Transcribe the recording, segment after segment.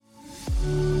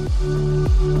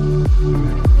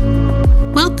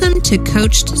Welcome to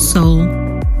Coached Soul,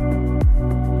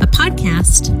 a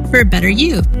podcast for a better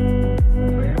you.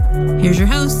 Here's your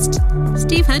host,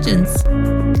 Steve Hudgens.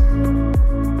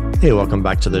 Hey, welcome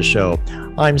back to the show.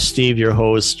 I'm Steve, your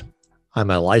host.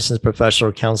 I'm a licensed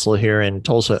professional counselor here in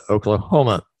Tulsa,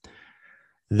 Oklahoma.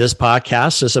 This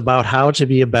podcast is about how to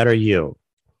be a better you.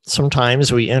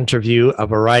 Sometimes we interview a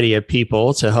variety of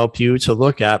people to help you to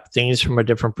look at things from a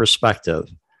different perspective.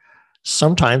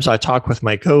 Sometimes I talk with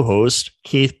my co-host,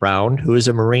 Keith Brown, who is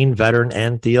a Marine veteran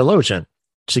and theologian.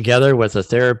 Together with a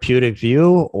therapeutic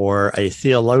view or a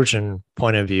theologian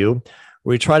point of view,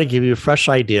 we try to give you fresh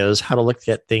ideas how to look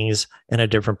at things in a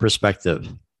different perspective.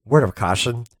 Word of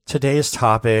caution, today's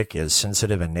topic is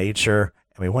sensitive in nature,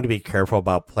 and we want to be careful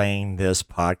about playing this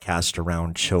podcast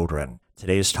around children.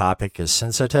 Today's topic is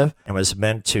sensitive and was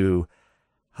meant to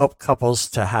help couples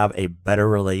to have a better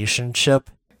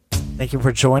relationship. Thank you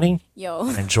for joining.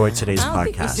 And enjoy today's podcast. I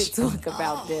don't think we should talk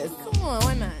about this. Come on,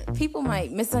 why not? People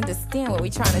might misunderstand what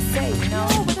we're trying to say, you know?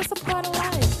 But that's a part of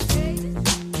life.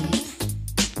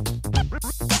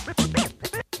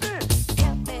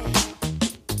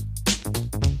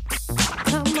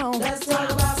 Come on. Let's talk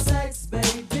about sex,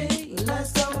 baby.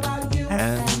 Let's talk about you.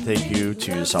 And thank you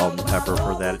to Salt and Pepper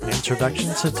for that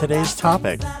introduction to today's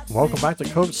topic. Welcome back to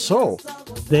Coached Soul.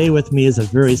 Today with me is a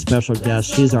very special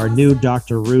guest. She's our new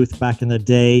Dr. Ruth. Back in the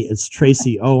day, it's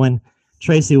Tracy Owen.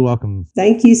 Tracy, welcome.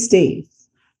 Thank you, Steve.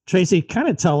 Tracy, kind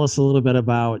of tell us a little bit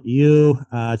about you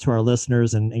to our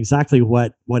listeners and exactly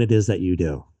what it is that you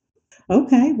do.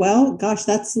 Okay, well, gosh,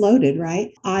 that's loaded,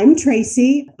 right? I'm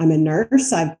Tracy. I'm a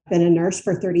nurse. I've been a nurse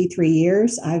for 33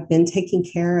 years. I've been taking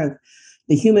care of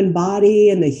the human body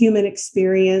and the human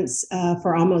experience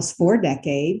for almost 4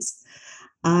 decades.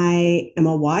 I am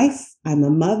a wife, I'm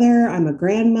a mother, I'm a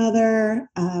grandmother.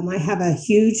 I have a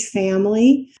huge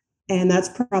family, and that's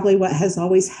probably what has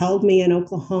always held me in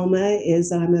Oklahoma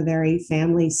is that I'm a very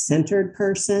family-centered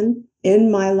person.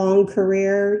 In my long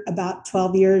career, about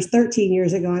 13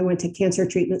 years ago, I went to Cancer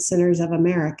Treatment Centers of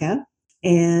America,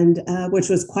 and which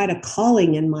was quite a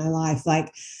calling in my life.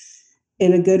 Like,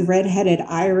 in a good redheaded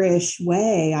Irish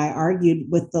way, I argued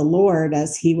with the Lord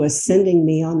as he was sending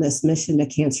me on this mission to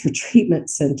Cancer Treatment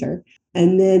Center.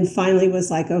 And then finally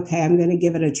was like, okay, I'm going to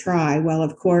give it a try. Well,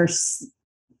 of course,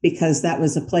 because that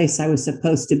was a place I was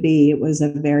supposed to be, it was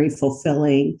a very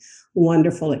fulfilling,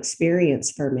 wonderful experience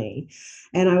for me.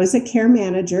 And I was a care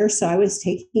manager, so I was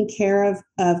taking care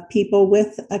of people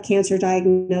with a cancer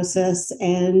diagnosis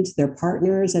and their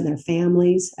partners and their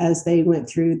families as they went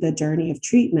through the journey of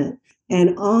treatment.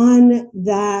 And on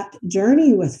that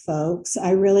journey with folks,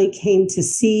 I really came to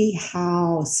see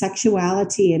how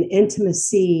sexuality and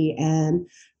intimacy and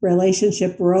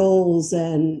relationship roles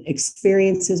and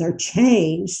experiences are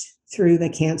changed through the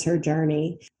cancer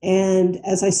journey. And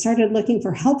as I started looking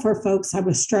for help for folks, I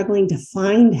was struggling to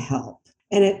find help.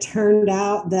 And it turned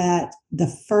out that the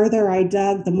further I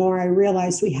dug, the more I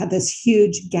realized we had this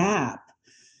huge gap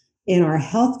in our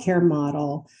healthcare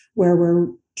model where we're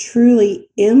truly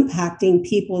impacting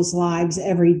people's lives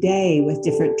every day with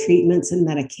different treatments and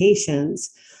medications,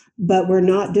 but we're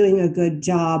not doing a good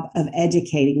job of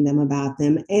educating them about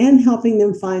them and helping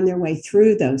them find their way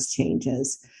through those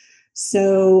changes.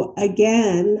 So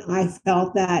again, I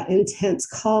felt that intense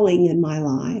calling in my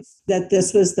life that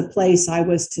this was the place I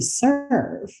was to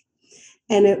serve.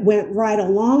 And it went right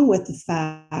along with the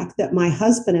fact that my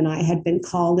husband and I had been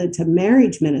called into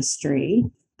marriage ministry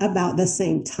about the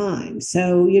same time.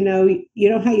 So, you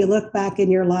know how you look back in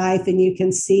your life and you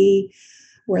can see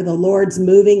where the Lord's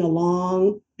moving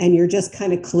along and you're just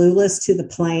kind of clueless to the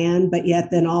plan, but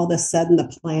yet then all of a sudden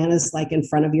the plan is like in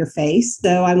front of your face.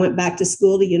 So I went back to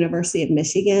school to University of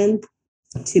Michigan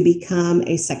to become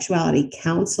a sexuality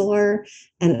counselor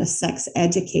and a sex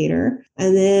educator,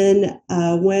 and then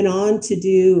went on to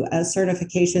do a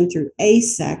certification through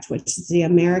AASECT, which is the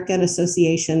American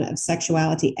Association of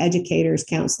Sexuality Educators,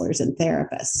 Counselors, and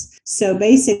Therapists. So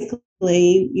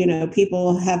basically,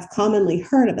 people have commonly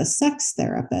heard of a sex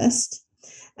therapist.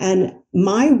 And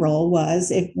my role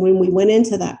was, when we went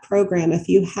into that program, if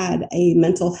you had a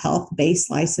mental health-based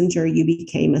licensure, you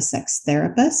became a sex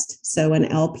therapist. So an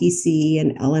LPC,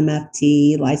 an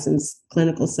LMFT, licensed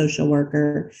clinical social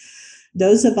worker.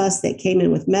 Those of us that came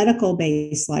in with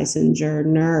medical-based licensure,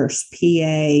 nurse,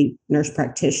 PA, nurse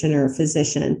practitioner,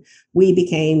 physician, we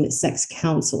became sex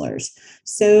counselors.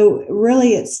 So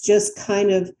really, it's just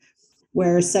kind of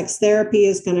where sex therapy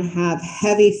is going to have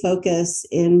heavy focus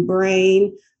in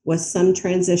brain with some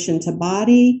transition to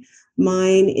body.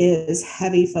 Mine is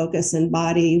heavy focus in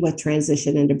body with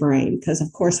transition into brain, because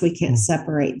of course we can't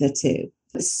separate the two.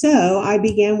 So I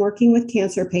began working with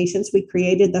cancer patients. We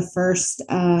created the first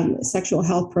sexual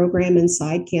health program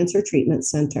inside Cancer Treatment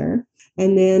Center.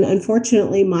 And then,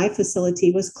 unfortunately, my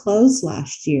facility was closed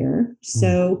last year.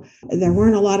 So there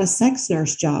weren't a lot of sex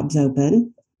nurse jobs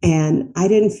open. And I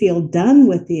didn't feel done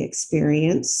with the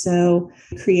experience. So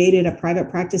I created a private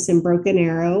practice in Broken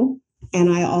Arrow.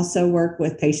 And I also work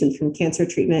with patients from cancer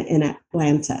treatment in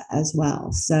Atlanta as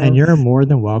well. And you're more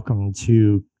than welcome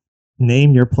to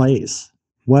name your place.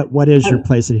 What is your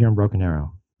place here in Broken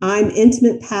Arrow? I'm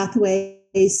Intimate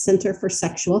Pathways Center for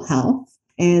Sexual Health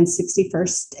and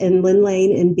 61st Inland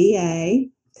Lane in BA.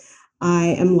 I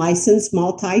am licensed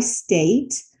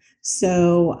multi-state.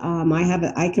 So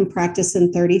I can practice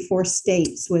in 34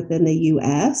 states within the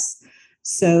U.S.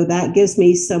 So that gives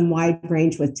me some wide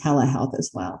range with telehealth as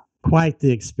well. Quite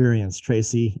the experience,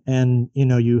 Tracy. And,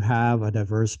 you have a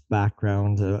diverse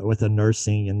background with the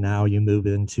nursing, and now you move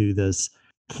into this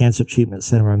Cancer Treatment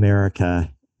Center of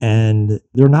America, and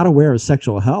they're not aware of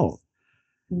sexual health.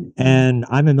 Mm-hmm. And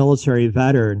I'm a military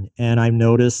veteran, and I've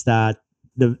noticed that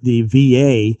the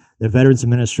VA, the Veterans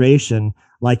Administration,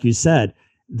 like you said,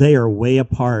 they are way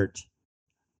apart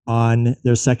on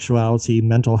their sexuality,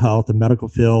 mental health, the medical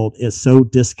field is so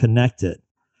disconnected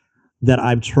that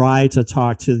I've tried to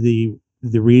talk to the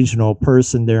regional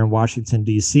person there in Washington,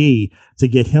 D.C. to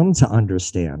get him to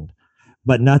understand,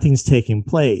 but nothing's taking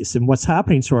place. And what's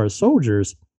happening to our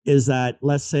soldiers is that,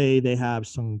 let's say they have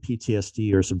some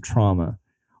PTSD or some trauma,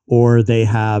 or they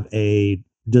have a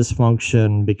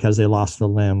dysfunction because they lost a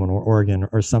limb or organ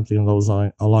or something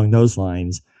along those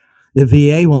lines. The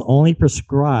VA will only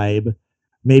prescribe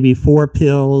maybe 4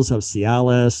 pills of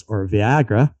Cialis or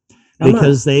Viagra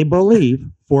because they believe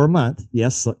 4 a month.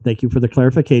 Yes, thank you for the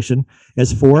clarification.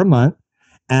 It's 4 a month.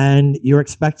 And you're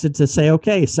expected to say,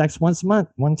 okay, sex once a month,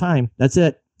 one time. That's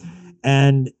it.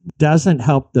 And doesn't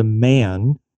help the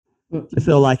man to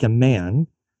feel like a man.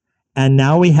 And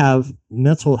now we have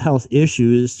mental health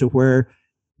issues to where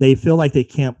they feel like they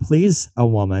can't please a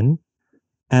woman.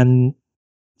 And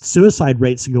suicide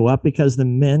rates go up because the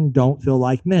men don't feel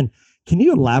like men. Can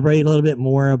you elaborate a little bit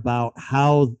more about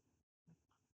how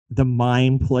the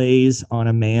mind plays on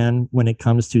a man when it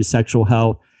comes to sexual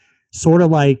health? Sort of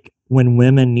like when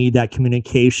women need that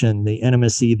communication, the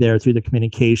intimacy there through the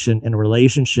communication in a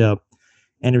relationship.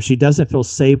 And if she doesn't feel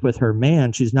safe with her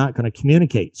man, she's not going to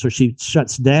communicate. So she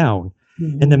shuts down.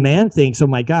 Mm-hmm. And the man thinks, oh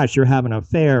my gosh, you're having an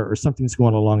affair or something's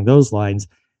going along those lines.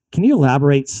 Can you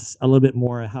elaborate a little bit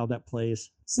more on how that plays?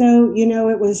 So,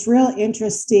 it was real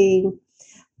interesting.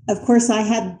 Of course, I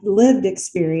had lived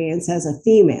experience as a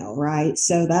female, right?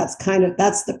 So that's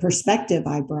the perspective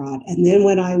I brought. And then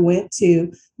when I went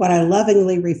to what I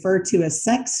lovingly refer to as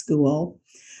sex school,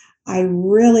 I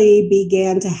really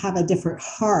began to have a different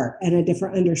heart and a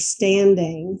different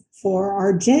understanding for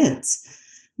our gents.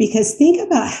 Because think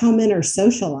about how men are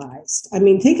socialized. I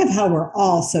mean, think of how we're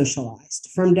all socialized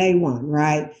from day one,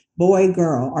 right? Boy,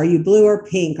 girl, are you blue or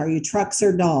pink? Are you trucks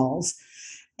or dolls?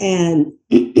 And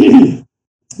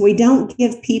we don't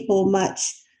give people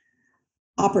much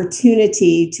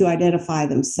opportunity to identify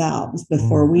themselves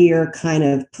before we are kind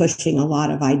of pushing a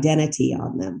lot of identity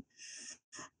on them.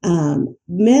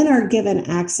 Men are given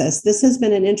access. This has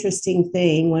been an interesting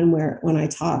thing when I've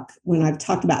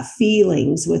talked about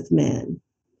feelings with men.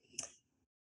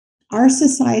 Our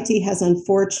society has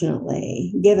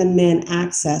unfortunately given men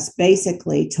access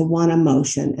basically to one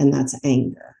emotion, and that's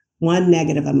anger. One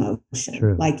negative emotion.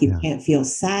 True. Like you can't feel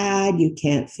sad, you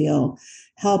can't feel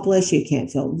helpless, you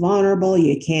can't feel vulnerable,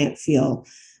 you can't feel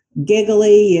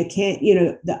giggly, you can't,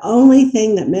 the only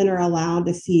thing that men are allowed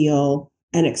to feel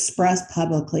and express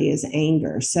publicly is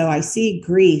anger. So I see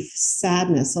grief,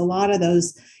 sadness, a lot of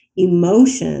those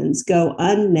emotions go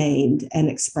unnamed and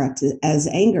expressed as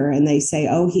anger. And they say,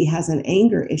 oh, he has an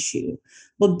anger issue.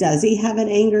 Well, does he have an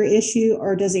anger issue,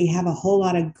 or does he have a whole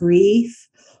lot of grief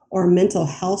or mental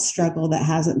health struggle that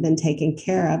hasn't been taken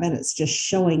care of, and it's just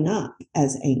showing up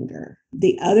as anger?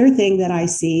 The other thing that I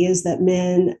see is that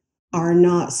men are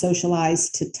not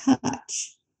socialized to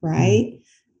touch, right?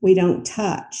 We don't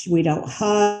touch, we don't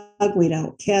hug, we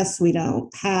don't kiss, we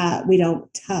don't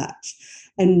touch.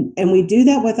 And we do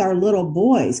that with our little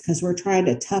boys because we're trying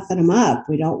to toughen them up.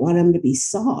 We don't want them to be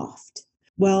soft.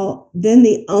 Well, then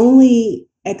the only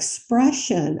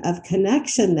expression of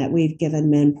connection that we've given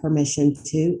men permission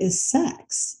to is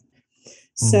sex.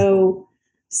 So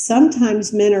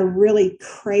sometimes men are really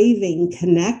craving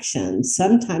connection.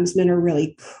 Sometimes men are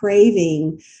really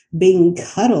craving being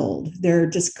cuddled. They're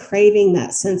just craving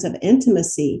that sense of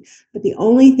intimacy. But the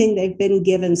only thing they've been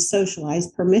given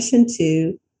socialized permission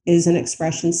to is an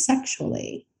expression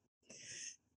sexually.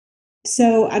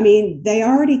 So, I mean, they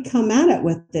already come at it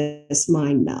with this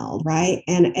mind meld, right?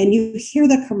 And you hear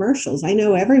the commercials. I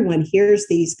know everyone hears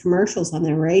these commercials on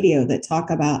the radio that talk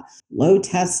about low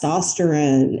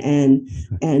testosterone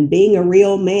and being a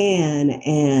real man,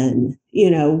 and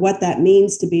what that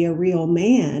means to be a real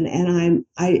man. And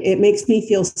it makes me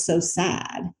feel so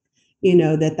sad,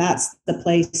 that's the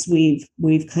place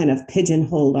we've kind of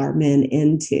pigeonholed our men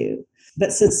into.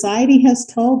 But society has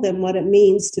told them what it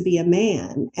means to be a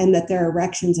man, and that their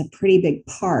erection's a pretty big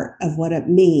part of what it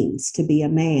means to be a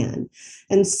man.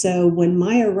 And so when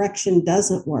my erection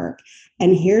doesn't work,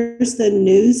 and here's the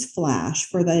news flash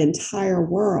for the entire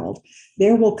world,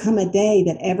 there will come a day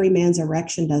that every man's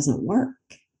erection doesn't work.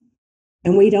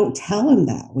 And we don't tell him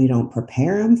that. We don't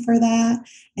prepare him for that.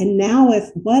 And now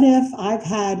what if I've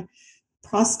had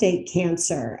prostate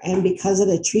cancer, and because of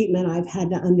the treatment I've had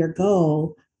to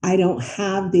undergo, I don't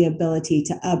have the ability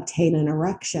to obtain an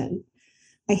erection?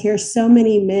 I hear so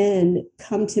many men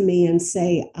come to me and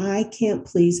say, I can't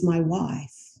please my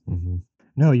wife. Mm-hmm.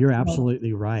 No, you're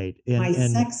absolutely right. My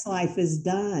sex life is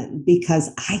done because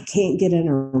I can't get an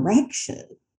erection.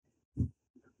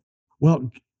 Well,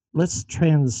 let's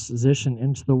transition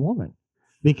into the woman,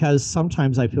 because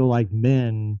sometimes I feel like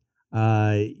men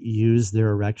use their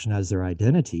erection as their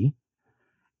identity.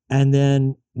 And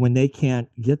then when they can't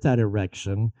get that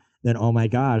erection, then, oh my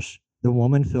gosh, the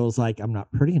woman feels like I'm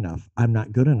not pretty enough. I'm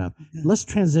not good enough. Mm-hmm. Let's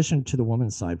transition to the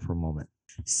woman's side for a moment.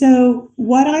 So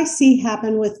what I see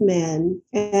happen with men,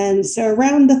 and so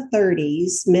around the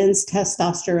 30s, men's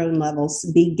testosterone levels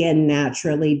begin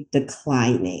naturally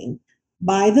declining.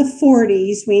 By the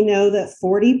 40s, we know that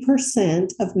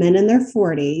 40% of men in their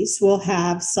 40s will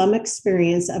have some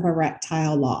experience of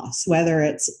erectile loss, whether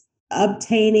it's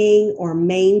obtaining or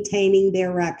maintaining the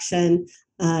erection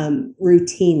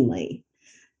routinely.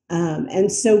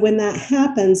 And so when that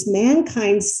happens,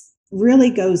 mankind really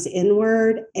goes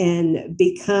inward and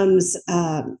becomes,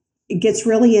 gets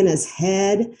really in his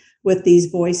head with these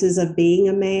voices of being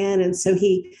a man. And so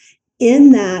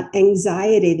in that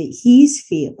anxiety that he's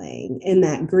feeling, in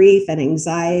that grief and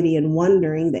anxiety and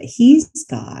wondering that he's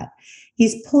got,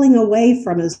 he's pulling away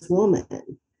from his woman.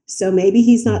 So maybe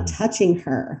he's not touching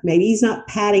her. Maybe he's not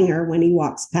patting her when he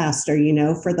walks past her.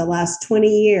 For the last 20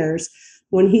 years,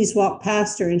 when he's walked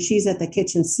past her and she's at the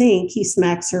kitchen sink, he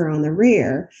smacks her on the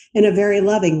rear in a very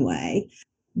loving way.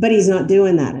 But he's not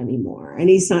doing that anymore. And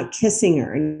he's not kissing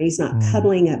her, and he's not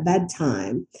cuddling at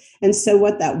bedtime. And so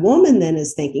what that woman then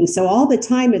is thinking, so all the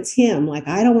time it's him, like,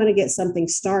 I don't want to get something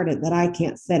started that I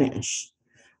can't finish.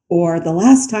 Or the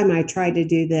last time I tried to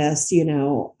do this,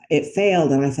 it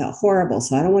failed and I felt horrible.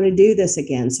 So I don't want to do this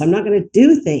again. So I'm not going to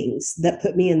do things that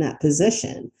put me in that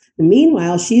position. And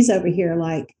meanwhile, she's over here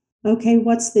like, okay,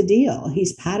 what's the deal?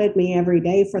 He's patted me every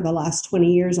day for the last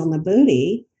 20 years on the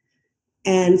booty.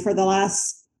 And for the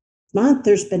last month,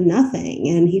 there's been nothing.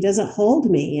 And he doesn't hold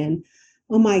me. And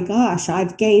oh my gosh,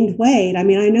 I've gained weight. I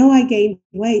mean, I know I gained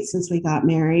weight since we got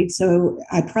married. So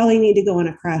I probably need to go on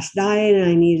a crash diet, and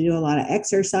I need to do a lot of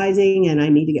exercising, and I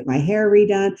need to get my hair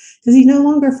redone, because he no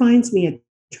longer finds me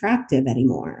attractive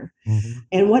anymore. Mm-hmm.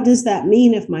 And what does that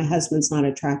mean if my husband's not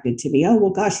attracted to me? Oh,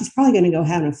 well, gosh, he's probably going to go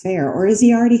have an affair. Or is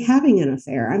he already having an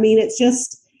affair? I mean, it's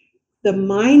just the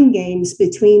mind games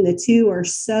between the two are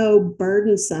so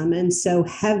burdensome and so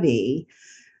heavy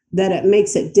that it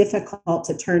makes it difficult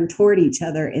to turn toward each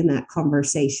other in that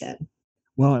conversation.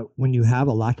 Well, when you have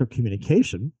a lack of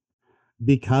communication,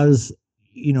 because,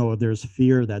 there's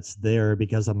fear that's there,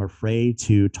 because I'm afraid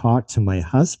to talk to my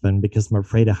husband because I'm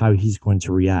afraid of how he's going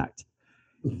to react.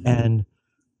 Mm-hmm. And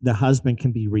the husband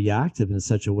can be reactive in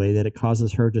such a way that it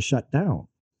causes her to shut down.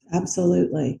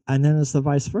 Absolutely. And then it's the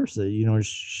vice versa.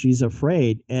 She's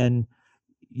afraid. And,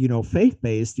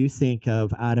 faith-based, you think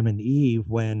of Adam and Eve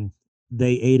when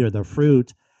they ate of the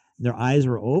fruit, their eyes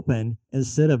were open.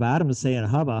 Instead of Adam saying,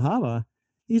 hubba, hubba,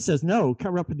 he says, no,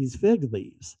 cover up with these fig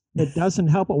leaves. It doesn't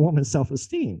help a woman's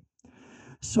self-esteem.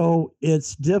 So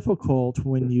it's difficult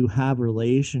when you have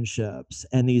relationships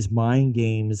and these mind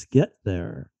games get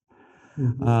there.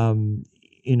 Mm-hmm.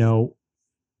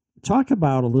 Talk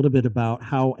about a little bit about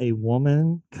how a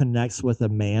woman connects with a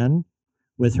man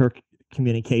with her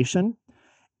communication,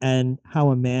 and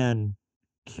how a man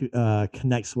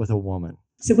connects with a woman.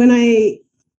 So when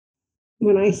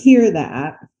I hear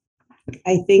that,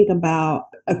 I think about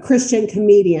a Christian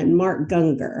comedian, Mark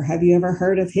Gungor. Have you ever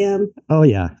heard of him? Oh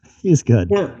yeah, he's good.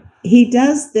 Now, he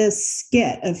does this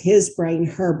skit of his brain,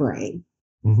 her brain.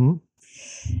 Mm-hmm.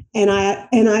 And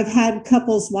I've had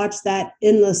couples watch that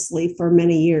endlessly for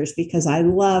many years because I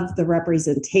love the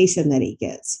representation that he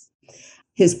gets.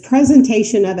 his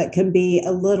presentation of it can be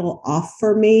a little off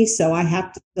for me. So I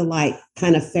have to like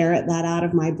kind of ferret that out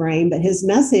of my brain, but his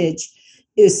message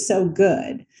is so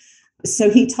good.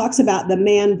 So he talks about the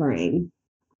man brain,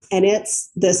 and it's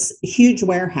this huge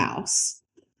warehouse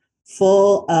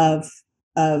full of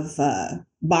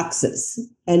boxes.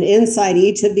 And inside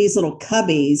each of these little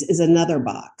cubbies is another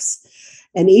box.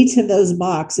 And each of those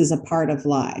boxes is a part of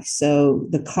life. So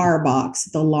the car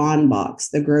box, the lawn box,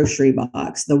 the grocery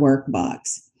box, the work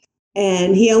box.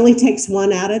 And he only takes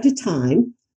one out at a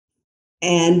time.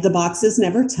 And the boxes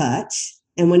never touch.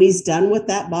 And when he's done with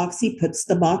that box, he puts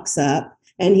the box up.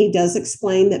 And he does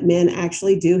explain that men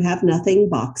actually do have nothing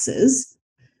boxes.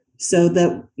 So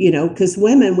that, because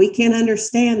women, we can't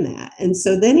understand that. And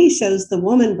so then he shows the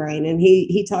woman brain, and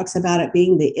he talks about it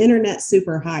being the internet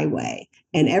superhighway.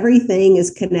 And everything is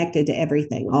connected to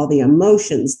everything. All the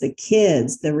emotions, the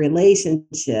kids, the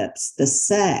relationships, the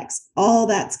sex, all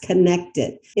that's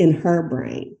connected in her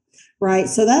brain, right?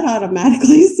 So that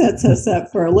automatically sets us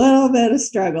up for a little bit of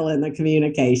struggle in the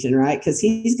communication, right? Because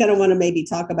he's going to want to maybe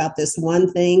talk about this one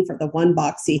thing for the one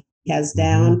box he has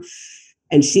down.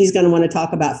 And she's going to want to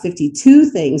talk about 52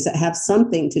 things that have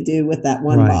something to do with that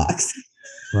one box.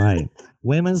 Right.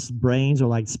 Women's brains are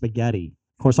like spaghetti.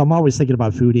 Of course, I'm always thinking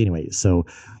about food anyway. So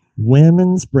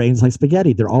women's brains like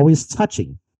spaghetti. They're always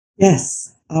touching.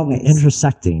 Yes, always.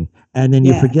 Intersecting. And then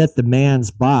you forget the man's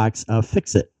box of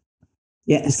fix it.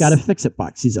 Yes. He's got a fix it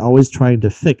box. He's always trying to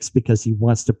fix because he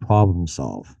wants to problem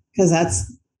solve. Because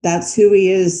that's who he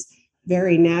is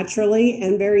very naturally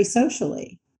and very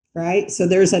socially, right? So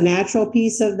there's a natural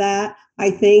piece of that, I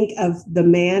think, of the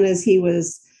man as he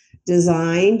was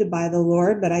designed by the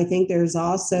Lord, but I think there's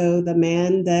also the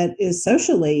man that is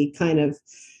socially kind of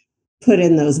put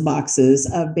in those boxes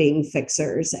of being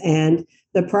fixers. And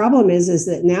the problem is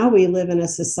that now we live in a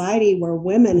society where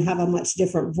women have a much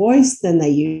different voice than they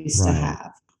used to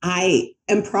have. I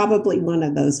am probably one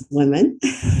of those women.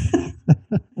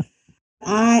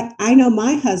 I know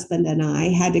my husband and I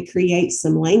had to create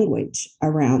some language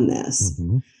around this,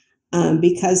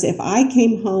 because if I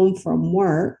came home from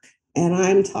work and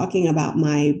I'm talking about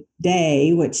my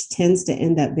day, which tends to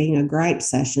end up being a gripe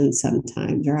session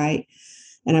sometimes, right?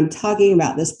 And I'm talking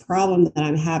about this problem that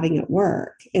I'm having at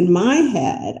work. In my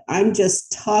head, I'm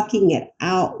just talking it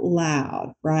out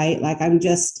loud, right? Like I'm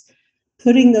just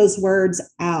putting those words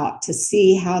out to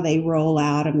see how they roll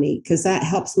out of me, because that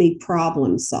helps me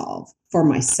problem solve for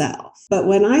myself. But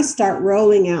when I start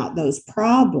rolling out those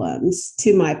problems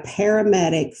to my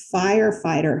paramedic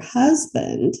firefighter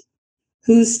husband,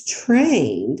 who's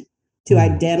trained to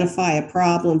identify a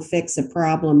problem, fix a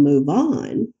problem, move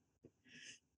on,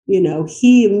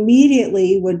 he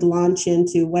immediately would launch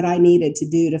into what I needed to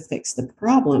do to fix the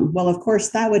problem. Well, of course,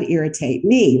 that would irritate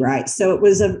me, right? So it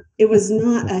was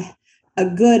not a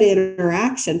good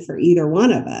interaction for either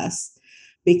one of us,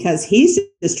 because he's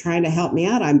just trying to help me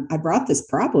out. I brought this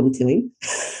problem to him.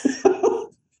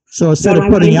 So instead of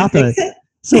putting out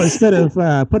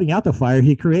the fire,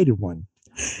 he created one.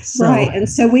 So. Right. And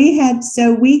so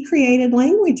we created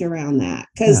language around that,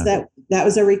 because that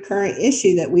was a recurrent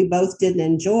issue that we both didn't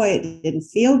enjoy. It didn't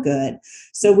feel good.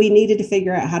 So we needed to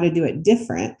figure out how to do it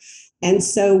different. And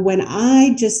so when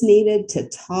I just needed to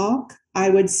talk, I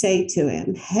would say to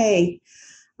him, hey,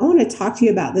 I want to talk to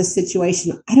you about this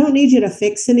situation. I don't need you to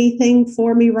fix anything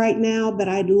for me right now, but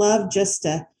I'd love just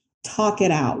to talk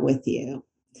it out with you.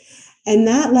 And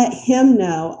that let him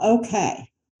know, okay,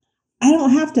 I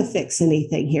don't have to fix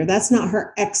anything here. That's not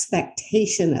her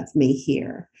expectation of me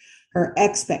here. Her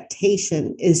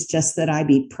expectation is just that I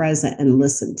be present and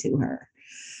listen to her.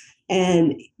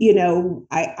 And,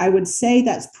 I would say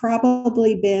that's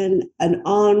probably been an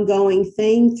ongoing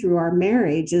thing through our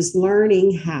marriage, is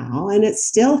learning how, and it's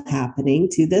still happening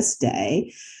to this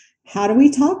day, how do we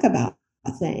talk about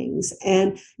things?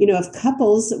 And, if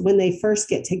couples, when they first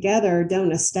get together,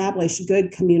 don't establish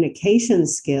good communication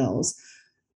skills,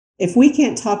 if we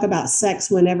can't talk about sex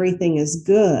when everything is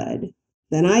good,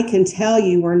 then I can tell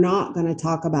you we're not going to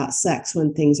talk about sex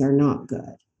when things are not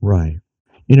good. Right.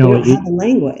 We don't have the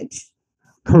language.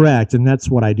 Correct. And that's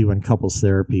what I do in couples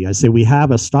therapy. I say we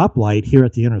have a stoplight here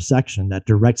at the intersection that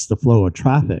directs the flow of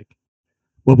traffic.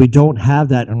 Well, we don't have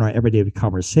that in our everyday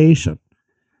conversation.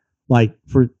 Like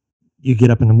you get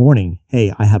up in the morning,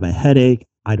 hey, I have a headache.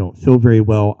 I don't feel very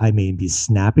well. I may be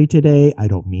snappy today. I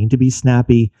don't mean to be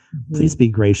snappy. Please be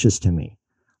gracious to me.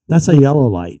 That's a yellow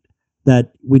light,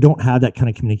 that we don't have that kind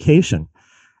of communication.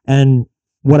 And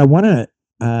what I want to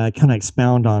kind of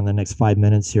expound on the next 5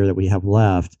 minutes here that we have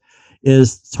left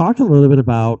is talk a little bit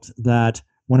about that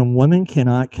when a woman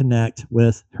cannot connect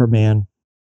with her man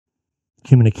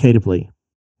communicatively,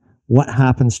 what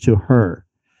happens to her?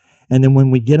 And then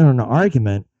when we get in an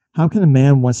argument, how can a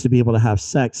man wants to be able to have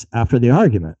sex after the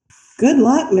argument? Good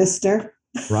luck, mister.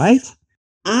 Right?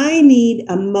 I need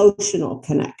emotional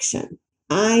connection.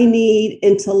 I need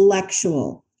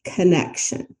intellectual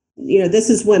connection. This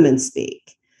is women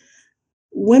speak.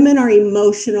 Women are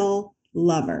emotional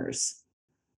lovers.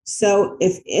 So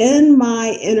if in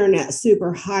my internet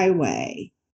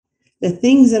superhighway, the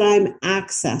things that I'm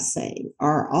accessing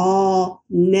are all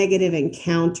negative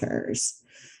encounters,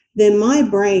 then my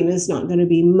brain is not going to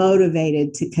be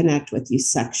motivated to connect with you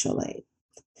sexually.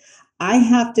 I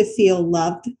have to feel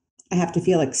loved. I have to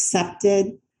feel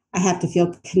accepted. I have to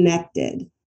feel connected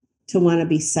to want to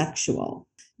be sexual.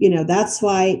 That's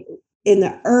why in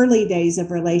the early days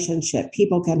of relationship,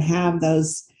 people can have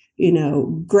those,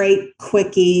 great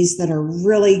quickies that are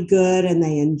really good and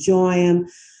they enjoy them.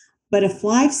 But if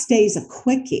life stays a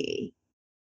quickie,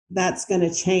 that's going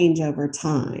to change over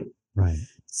time. Right.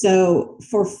 So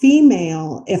for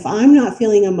female, if I'm not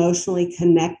feeling emotionally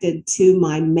connected to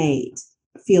my mate,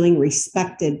 feeling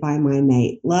respected by my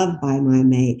mate, loved by my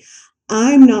mate,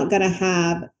 I'm not going to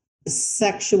have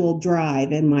sexual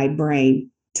drive in my brain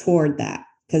toward that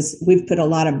because we've put a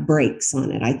lot of brakes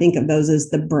on it. I think of those as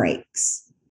the brakes.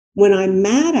 When I'm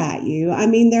mad at you,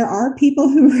 there are people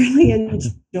who really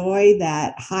enjoy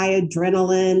that high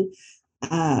adrenaline,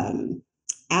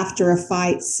 after a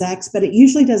fight sex, but it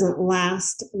usually doesn't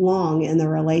last long in the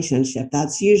relationship.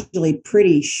 That's usually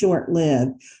pretty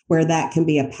short-lived where that can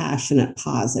be a passionate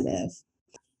positive.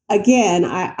 Again,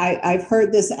 I've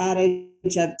heard this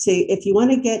adage of if you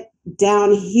want to get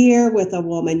down here with a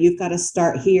woman, you've got to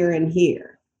start here and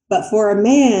here. But for a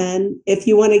man, if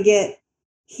you want to get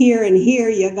here and here,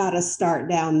 you got to start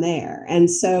down there. And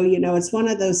so, it's one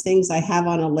of those things I have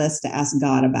on a list to ask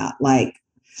God about, like,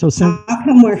 how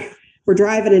come we're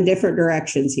driving in different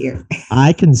directions here?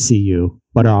 I can see you,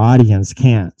 but our audience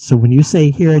can't. So when you say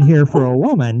here and here for a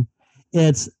woman,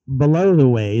 it's below the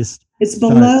waist. It's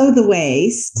below the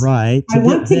waist. Right. I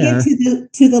want to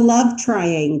get to the love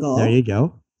triangle. There you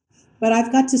go. But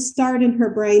I've got to start in her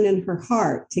brain and her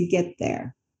heart to get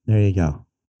there. There you go.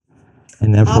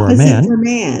 And then for men,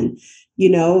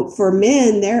 for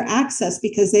men, their access,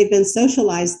 because they've been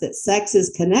socialized that sex is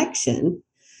connection.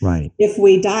 Right. If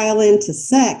we dial into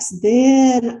sex,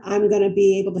 then I'm going to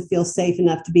be able to feel safe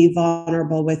enough to be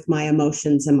vulnerable with my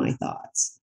emotions and my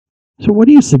thoughts. So what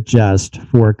do you suggest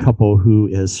for a couple who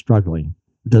is struggling?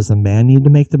 Does the man need to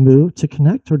make the move to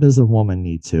connect, or does the woman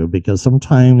need to? Because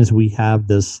sometimes we have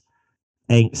this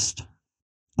angst,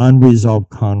 unresolved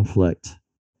conflict.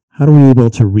 How are we able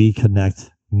to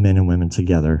reconnect men and women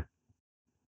together?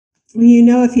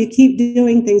 If you keep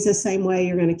doing things the same way,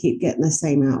 you're going to keep getting the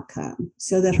same outcome.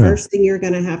 So the first thing you're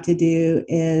going to have to do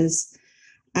is,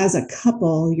 as a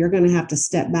couple, you're going to have to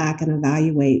step back and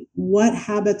evaluate what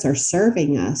habits are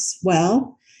serving us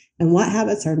well and what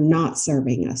habits are not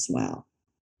serving us well.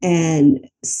 And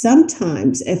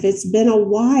sometimes if it's been a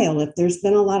while, if there's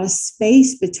been a lot of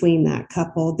space between that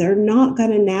couple, they're not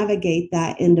going to navigate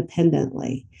that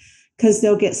independently, because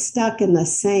they'll get stuck in the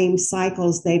same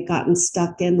cycles they've gotten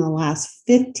stuck in the last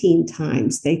 15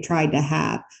 times they tried to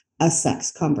have a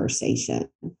sex conversation.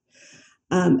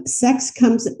 Sex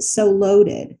comes so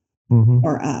loaded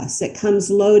for us. It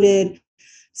comes loaded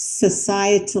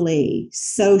societally,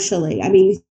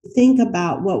 socially. Think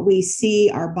about what we see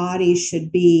our bodies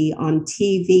should be on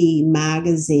TV,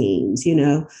 magazines.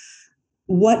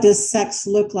 What does sex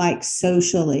look like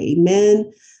socially?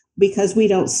 Men, because we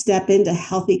don't step into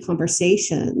healthy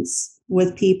conversations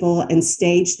with people and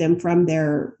stage them from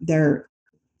their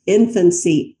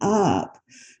infancy up,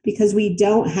 because we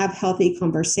don't have healthy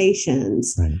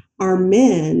conversations. Right. Our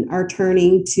men are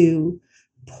turning to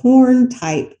porn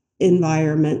type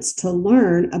environments to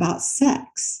learn about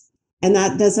sex. And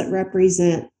that doesn't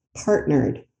represent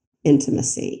partnered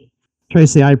intimacy.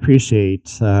 Tracy, I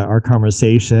appreciate our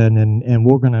conversation, and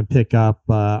we're going to pick up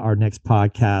our next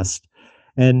podcast.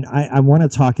 And I want to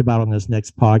talk about on this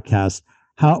next podcast,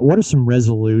 what are some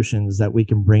resolutions that we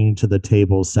can bring to the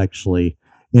table sexually?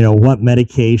 What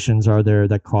medications are there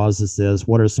that causes this?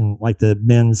 What are some, like the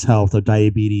men's health or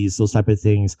diabetes, those type of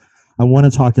things? I want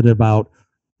to talk about,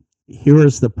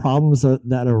 here's the problems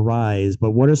that arise,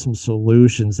 but what are some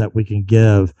solutions that we can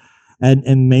give?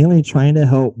 And mainly trying to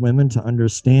help women to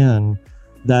understand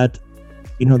that,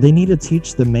 they need to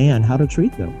teach the man how to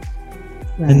treat them.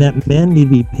 Right. And that men need to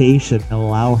be patient and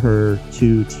allow her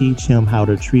to teach him how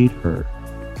to treat her.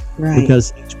 Right.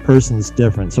 Because each person's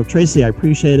different. So Tracy, I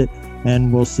appreciate it.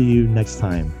 And we'll see you next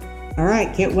time. All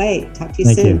right. Can't wait. Talk to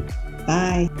you soon.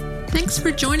 Bye. Thanks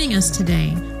for joining us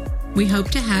today. We hope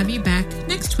to have you back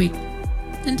next week.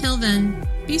 Until then,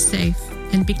 be safe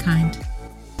and be kind.